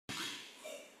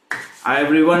Hi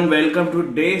everyone, welcome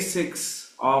to day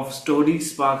 6 of Story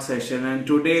Spark session, and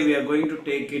today we are going to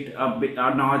take it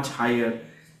a notch higher.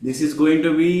 This is going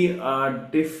to be a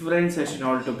different session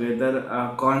altogether,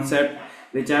 a concept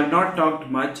which I have not talked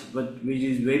much but which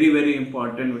is very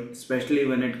important, especially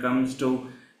when it comes to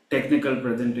technical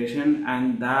presentation,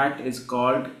 and that is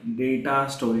called data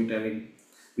storytelling.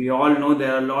 We all know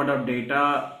there are a lot of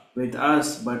data with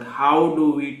us, but how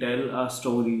do we tell a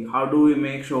story? How do we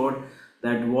make sure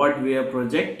that what we are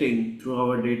projecting through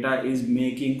our data is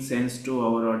making sense to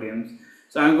our audience?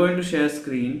 So I'm going to share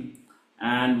screen,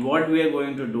 and what we are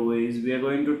going to do is we are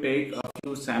going to take a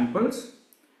few samples,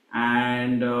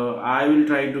 and I will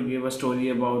try to give a story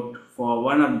about for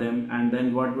one of them, and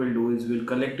then what we'll do is we'll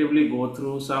collectively go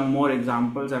through some more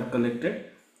examples I've collected,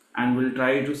 and we'll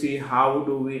try to see how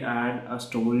do we add a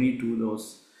story to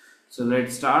those. So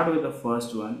let's start with the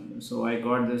first one. So I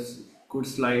got this good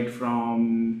slide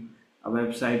from a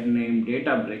website named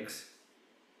Databricks,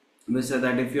 which said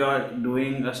that if you are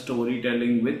doing a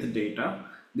storytelling with data,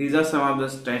 these are some of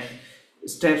the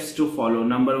steps to follow.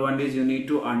 Number one is you need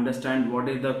to understand what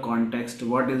is the context,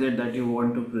 what is it that you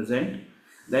want to present.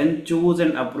 Then choose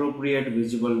an appropriate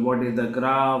visual. What is the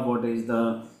graph, what is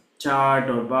the chart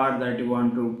or bar that you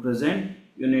want to present?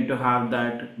 You need to have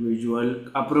that visual,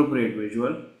 appropriate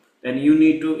visual. Then you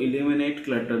need to eliminate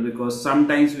clutter, because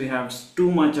sometimes we have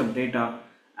too much of data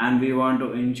and we want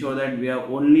to ensure that we are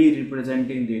only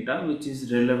representing data which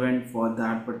is relevant for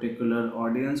that particular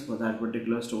audience, for that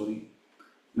particular story.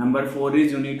 Number four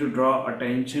is you need to draw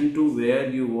attention to where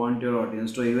you want your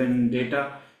audience to. Even in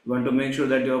data, you want to make sure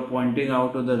that you're pointing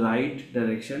out to the right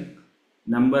direction.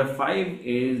 Number five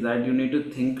is that you need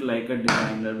to think like a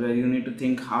designer, where you need to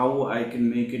think how I can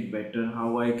make it better,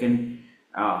 how I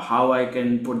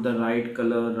can put the right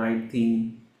color, right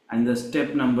theme. And the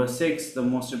step number six, the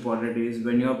most important, is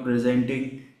when you're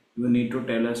presenting, you need to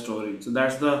tell a story. So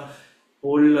that's the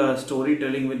whole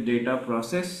storytelling with data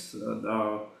process.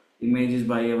 The image is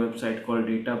by a website called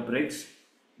Databricks.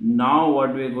 Now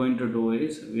what we are going to do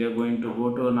is we are going to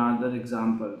go to another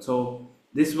example. So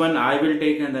this one I will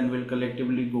take, and then we'll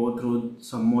collectively go through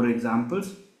some more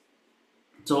examples.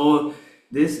 So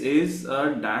this is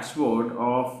a dashboard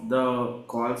of the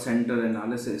call center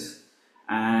analysis,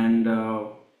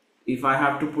 and if I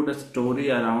have to put a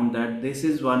story around that, this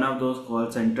is one of those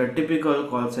call center, typical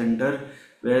call center,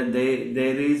 where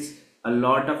there is a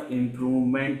lot of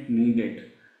improvement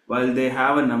needed. While they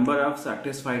have a number of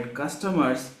satisfied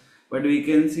customers, but we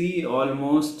can see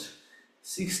almost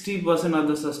 60% of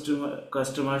the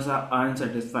customers are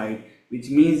unsatisfied,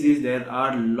 which means is there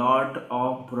are a lot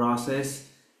of process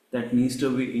that needs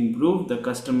to be improved. The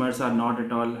customers are not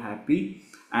at all happy,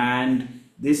 and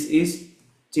this is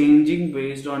changing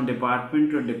based on department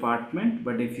to department.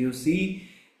 But if you see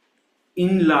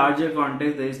in larger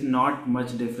context, there is not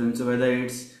much difference, whether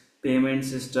it's payment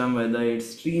system, whether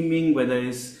it's streaming, whether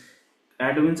it's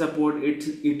admin support.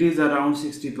 It is around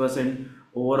 60%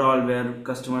 overall where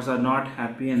customers are not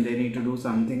happy and they need to do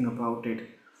something about it.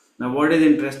 Now what is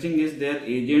interesting is their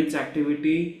agents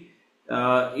activity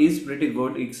is pretty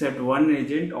good, except one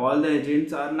agent. All the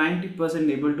agents are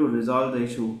 90% able to resolve the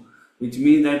issue, which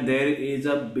means that there is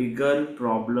a bigger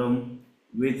problem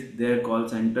with their call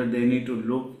center. They need to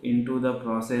look into the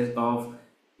process of,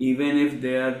 even if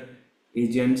their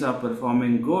agents are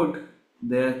performing good,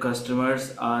 their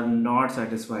customers are not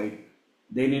satisfied.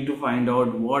 They need to find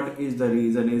out what is the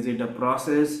reason. Is it a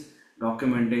process,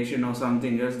 documentation, or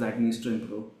something else that needs to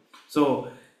improve?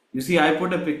 So you see, I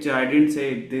put a picture. I didn't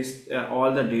say this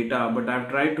all the data, but I've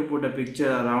tried to put a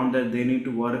picture around that they need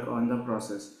to work on the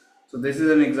process. So this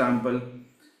is an example.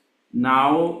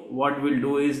 Now what we'll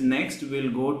do is next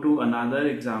we'll go to another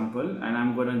example, and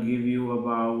I'm going to give you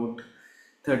about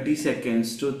 30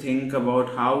 seconds to think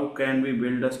about how can we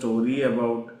build a story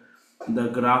about the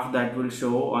graph that will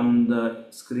show on the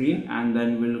screen, and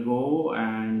then we'll go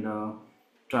and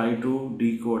try to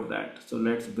decode that. So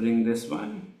let's bring this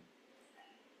one.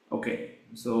 Okay,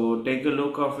 so take a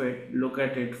look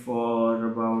at it for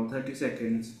about 30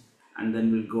 seconds, and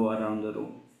then we'll go around the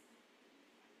room.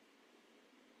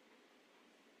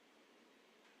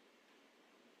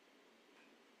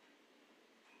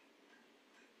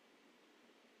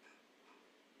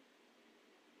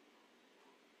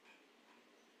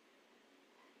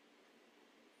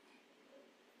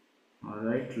 All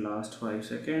right, last 5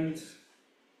 seconds.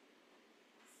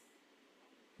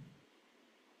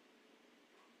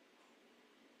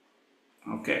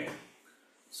 Okay,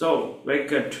 so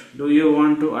Venkat, do you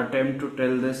want to attempt to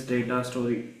tell this data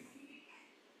story?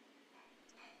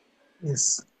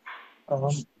 Yes. Um,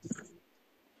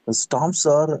 the storms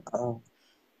are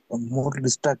more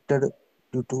distracted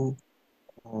due to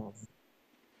uh,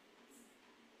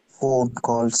 phone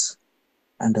calls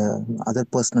and other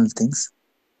personal things.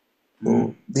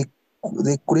 So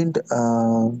they couldn't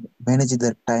manage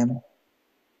their time.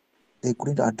 They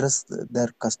couldn't address their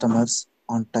customers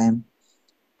on time.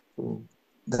 So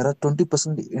there are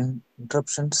 20%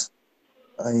 interruptions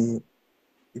uh,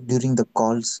 during the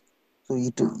calls. So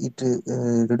it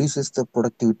reduces the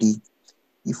productivity.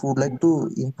 If you would like to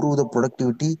improve the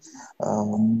productivity,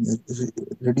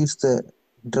 reduce the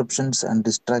interruptions and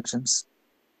distractions,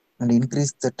 and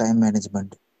increase the time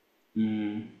management.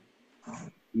 Mm.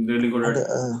 Really good And at.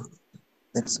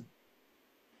 that's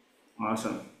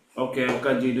Awesome. Okay,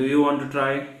 Kaji, do you want to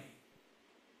try?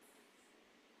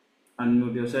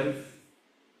 Unmute yourself.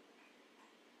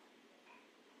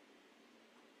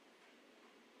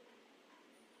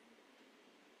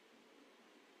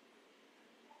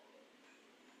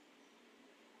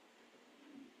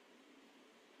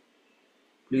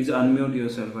 Please unmute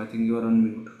yourself. I think you are on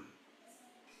mute.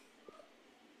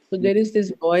 So there is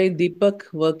this boy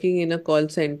Deepak working in a call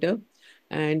center,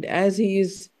 and as he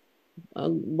is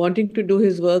wanting to do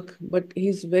his work, but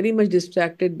he's very much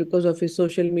distracted because of his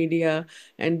social media,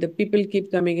 and the people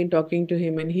keep coming and talking to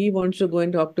him, and he wants to go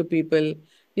and talk to people.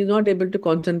 He's not able to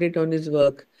concentrate on his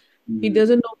work. He Mm.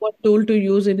 doesn't know what tool to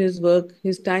use in his work.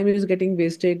 His time is getting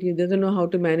wasted. He doesn't know how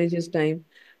to manage his time.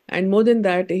 And more than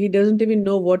that, he doesn't even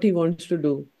know what he wants to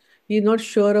do. He's not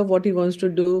sure of what he wants to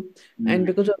do. And Mm.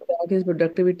 because of that, his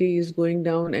productivity is going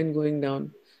down and going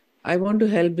down. I want to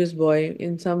help this boy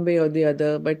in some way or the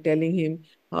other by telling him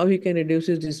how he can reduce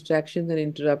his distractions and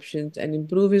interruptions and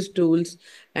improve his tools,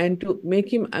 and to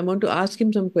make him, I want to ask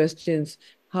him some questions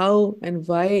how and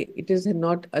why it is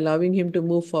not allowing him to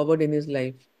move forward in his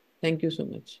life. Thank you so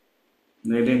much.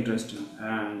 Very interesting.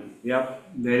 And yep,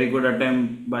 very good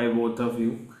attempt by both of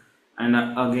you. And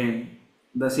again,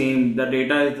 the same, the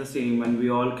data is the same, and we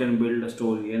all can build a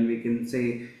story. And we can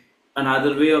say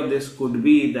another way of this could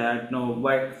be that no,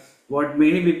 why what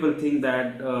many people think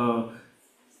that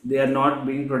they are not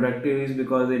being productive is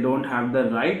because they don't have the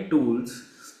right tools,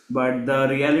 but the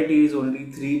reality is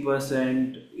only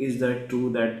 3% is that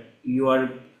true, that you are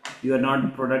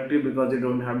not productive because you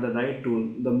don't have the right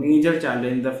tool. The major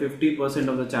challenge, the 50%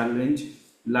 of the challenge,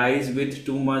 lies with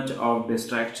too much of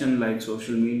distraction like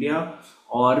social media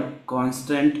or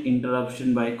constant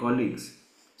interruption by colleagues.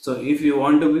 So if you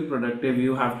want to be productive,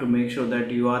 you have to make sure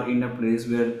that you are in a place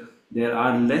where there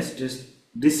are less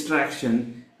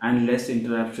distraction and less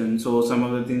interruption. So some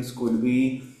of the things could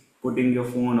be putting your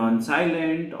phone on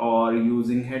silent or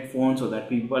using headphones so that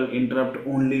people interrupt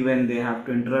only when they have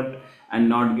to interrupt and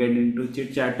not get into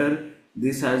chit chatter.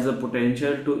 This has the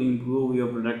potential to improve your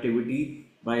productivity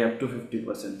by up to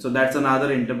 50%. So that's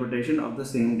another interpretation of the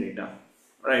same data.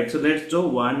 Right, so let's do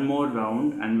one more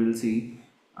round and we'll see.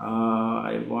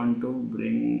 I want to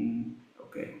bring,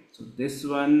 okay, so this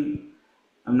one,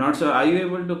 I'm not sure. Are you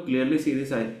able to clearly see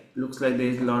this? I looks like there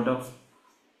is a lot of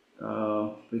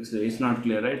pixel. It's not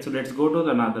clear, right? So let's go to the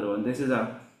another one. This is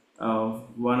a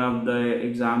one of the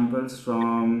examples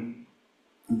from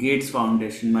Gates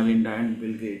Foundation, Melinda and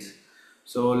Bill Gates.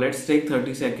 So let's take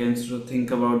 30 seconds to think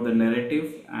about the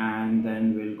narrative and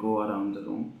then we'll go around the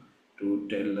room to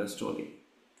tell the story.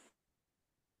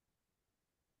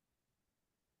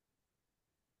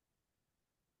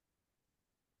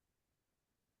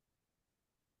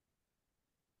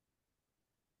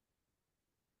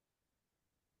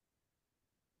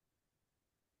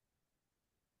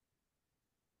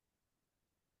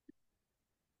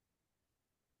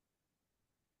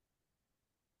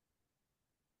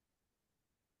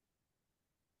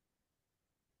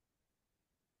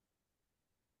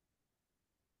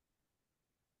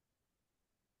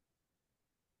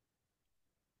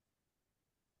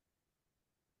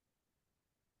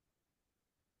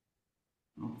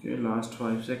 Okay, last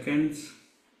 5 seconds.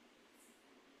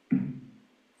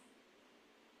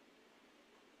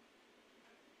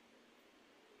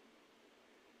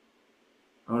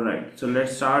 All right, so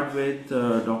let's start with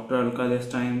Dr. Alka this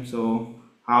time. So,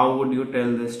 how would you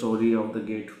tell the story of the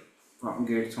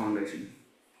Gates Foundation?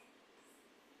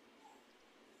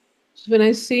 So when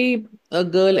I see a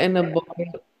girl and a boy,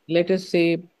 let us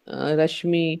say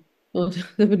Rashmi, no,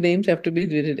 the names have to be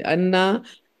related, Anna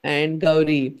and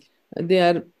Gauri. They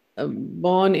are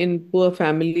born in poor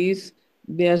families.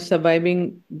 They are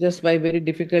surviving just by very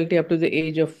difficulty up to the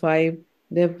age of 5.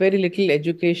 They have very little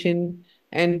education,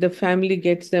 and the family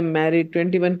gets them married.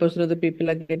 21% of the people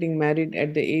are getting married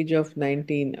at the age of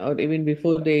 19 or even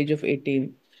before the age of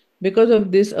 18. Because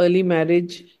of this early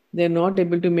marriage, they're not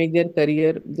able to make their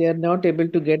career, they are not able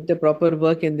to get the proper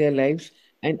work in their lives,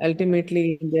 and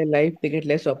ultimately in their life they get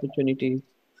less opportunities.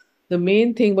 The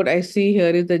main thing what I see here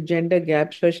is the gender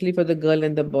gap, especially for the girl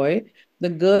and the boy. The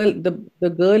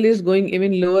girl is going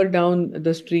even lower down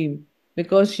the stream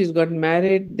because she's got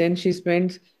married, then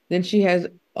she has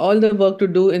all the work to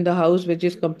do in the house, which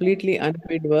is completely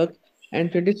unpaid work. And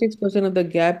 26% of the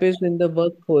gap is in the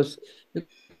workforce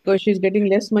because she's getting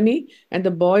less money, and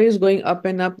the boy is going up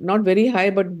and up, not very high,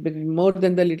 but more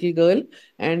than the little girl.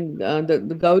 And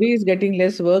the Gauri is getting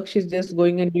less work. She's just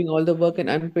going and doing all the work and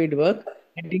unpaid work,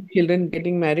 getting children,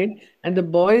 getting married, and the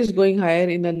boy is going higher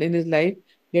in his life,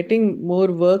 getting more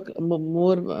work,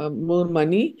 more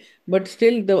money, but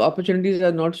still the opportunities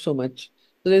are not so much.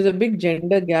 So there's a big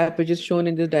gender gap which is shown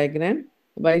in this diagram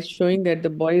by showing that the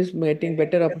boy is getting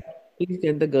better opportunities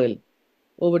than the girl.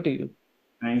 Over to you.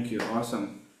 Thank you.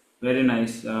 Awesome. Very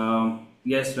nice.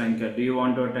 Yes, Venkat, do you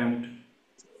want to attempt?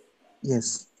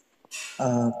 Yes.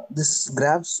 This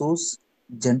graph shows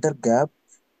gender gap.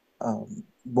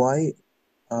 Boy,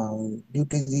 due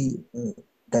to the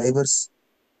diverse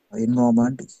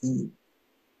environment, he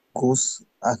goes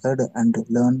ahead and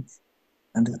learn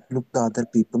and look the other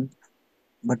people.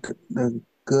 But the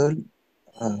girl,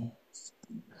 uh,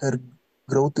 her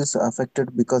growth is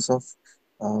affected because of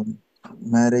um,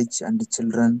 marriage and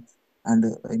children, and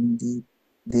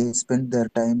they spend their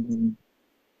time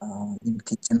in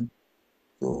kitchen,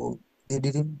 so they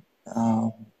didn't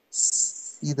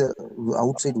see the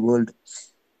outside world.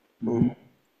 So Mm-hmm.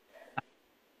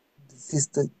 this is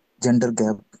the gender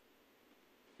gap.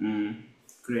 Mm,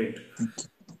 great. Thank you.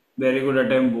 Very good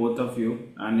attempt, both of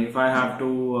you. And if I have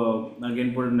to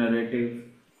again put a narrative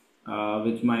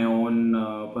with my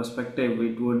own perspective,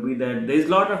 it would be that there's a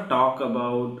lot of talk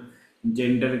about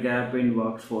gender gap in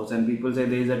workforce, and people say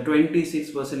there is a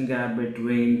 26% gap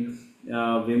between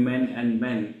women and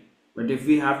men. But if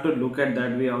we have to look at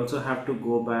that, we also have to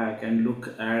go back and look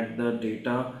at the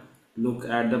data, look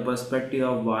at the perspective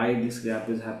of why this gap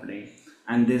is happening.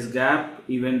 And this gap,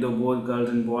 even though both girls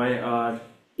and boy are,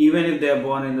 even if they are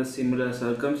born in the similar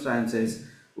circumstances,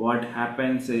 what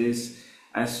happens is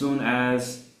as soon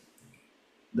as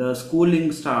the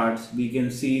schooling starts, we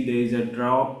can see there is a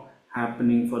drop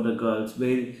happening for the girls,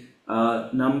 where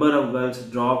number of girls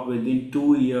drop within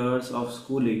 2 years of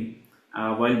schooling,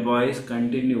 while boys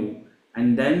continue.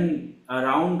 And then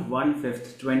around one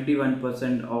fifth,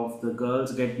 21% of the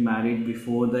girls get married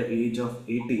before the age of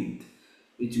 18th,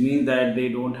 which means that they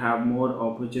don't have more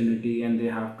opportunity and they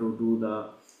have to do the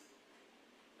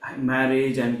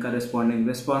marriage and corresponding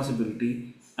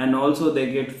responsibility, and also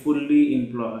they get fully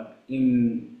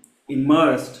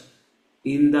immersed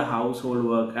in the household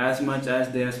work, as much as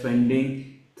they are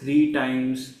spending three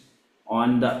times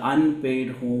on the unpaid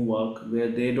homework,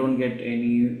 where they don't get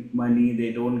any money,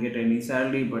 they don't get any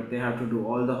salary, but they have to do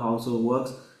all the household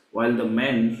works, while the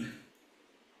men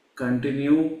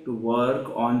continue to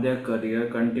work on their career,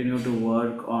 continue to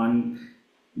work on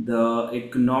the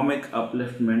economic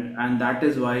upliftment. And that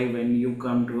is why when you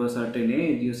come to a certain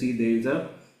age, you see there is a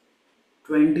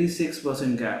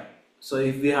 26% gap. So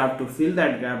if we have to fill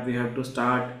that gap, we have to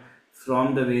start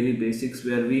from the very basics,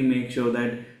 where we make sure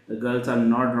that the girls are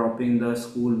not dropping the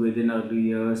school within early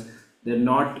years, they're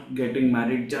not getting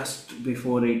married just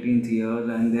before 18th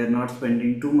year, and they're not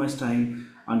spending too much time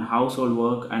on household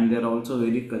work, and they're also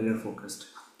very career focused.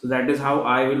 So that is how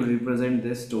I will represent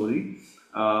this story,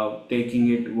 taking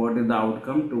it what is the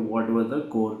outcome to what was the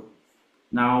core.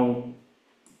 Now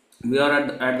we are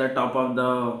at the top of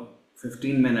the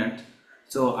 15 minutes,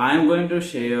 so I am going to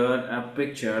share a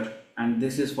picture, and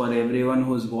this is for everyone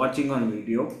who's watching on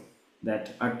video,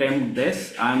 that attempt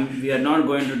this. We are not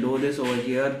going to do this over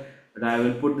here, but I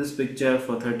will put this picture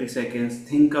for 30 seconds.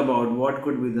 Think about what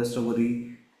could be the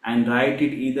story and write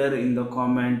it either in the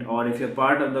comment, or if you're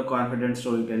part of the Confident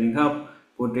Storytelling Hub,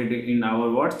 put it in our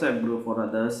WhatsApp group for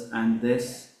others. And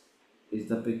this is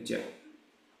the picture.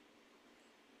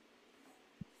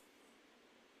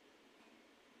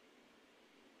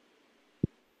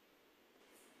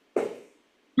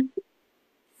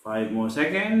 Five more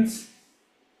seconds,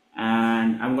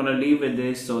 and I'm gonna leave with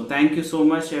this. So thank you so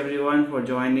much everyone for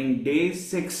joining day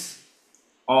 6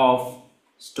 of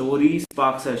Story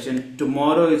Spark session.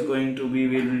 Tomorrow is going to be,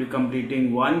 we will be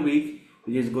completing 1 week,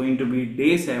 which is going to be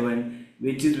day 7,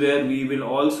 which is where we will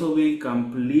also be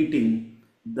completing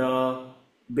the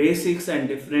basics and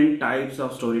different types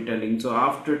of storytelling. So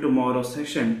after tomorrow's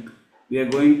session, we are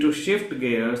going to shift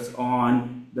gears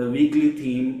on the weekly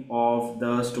theme of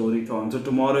the storython. So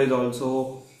tomorrow is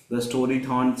also the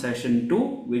storython session 2,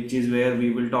 which is where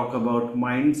we will talk about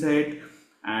mindset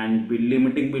and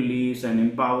limiting beliefs and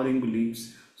empowering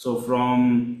beliefs. So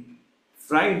from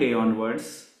Friday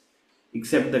onwards,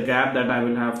 except the gap that I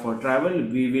will have for travel,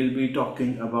 we will be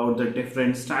talking about the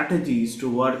different strategies to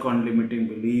work on limiting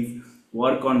belief,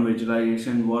 work on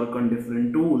visualization, work on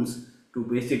different tools to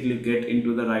basically get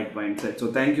into the right mindset.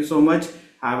 So, thank you so much.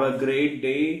 Have a great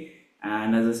day.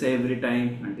 And as I say every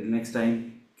time, until next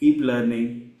time, keep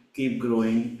learning, keep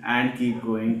growing, and keep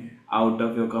going out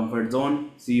of your comfort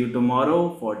zone. See you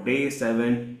tomorrow for day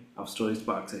 7 of Story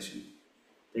Spark session.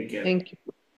 Take care. Thank you.